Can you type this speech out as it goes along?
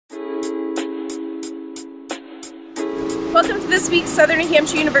Welcome to this week's Southern New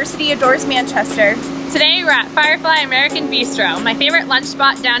Hampshire University Adores Manchester. Today we're at Firefly American Bistro, my favorite lunch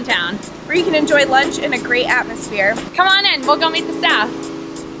spot downtown, where you can enjoy lunch in a great atmosphere. Come on in, we'll go meet the staff.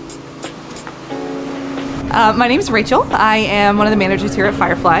 My name is Rachel. I am one of the managers here at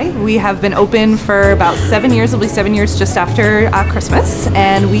Firefly. We have been open for about 7 years. It'll be 7 years just after Christmas,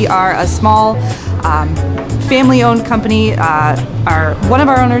 and we are a small family-owned company. One of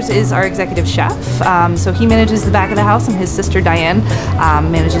our owners is our executive chef, so he manages the back of the house, and his sister Diane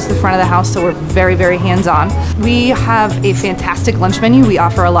manages the front of the house, so we're very, very hands-on. We have a fantastic lunch menu. We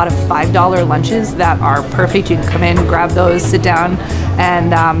offer a lot of $5 lunches that are perfect. You can come in, grab those, sit down,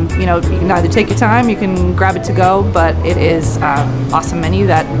 and you know, you can either take your time, you can grab it to go, but it is an awesome menu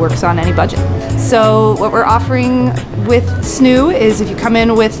that works on any budget. So what we're offering with SNHU is if you come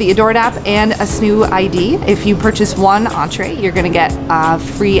in with the Adored app and a SNHU ID, if you purchase one entree, you're going to get a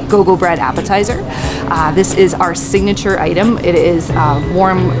free go-go bread appetizer. This is our signature item. It is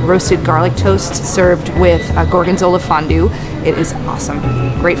warm roasted garlic toast served with gorgonzola fondue. It is awesome.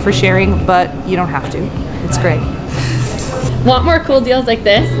 Great for sharing, but you don't have to. It's great. Want more cool deals like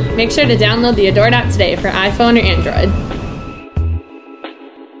this? Make sure to download the Adored app today for iPhone or Android.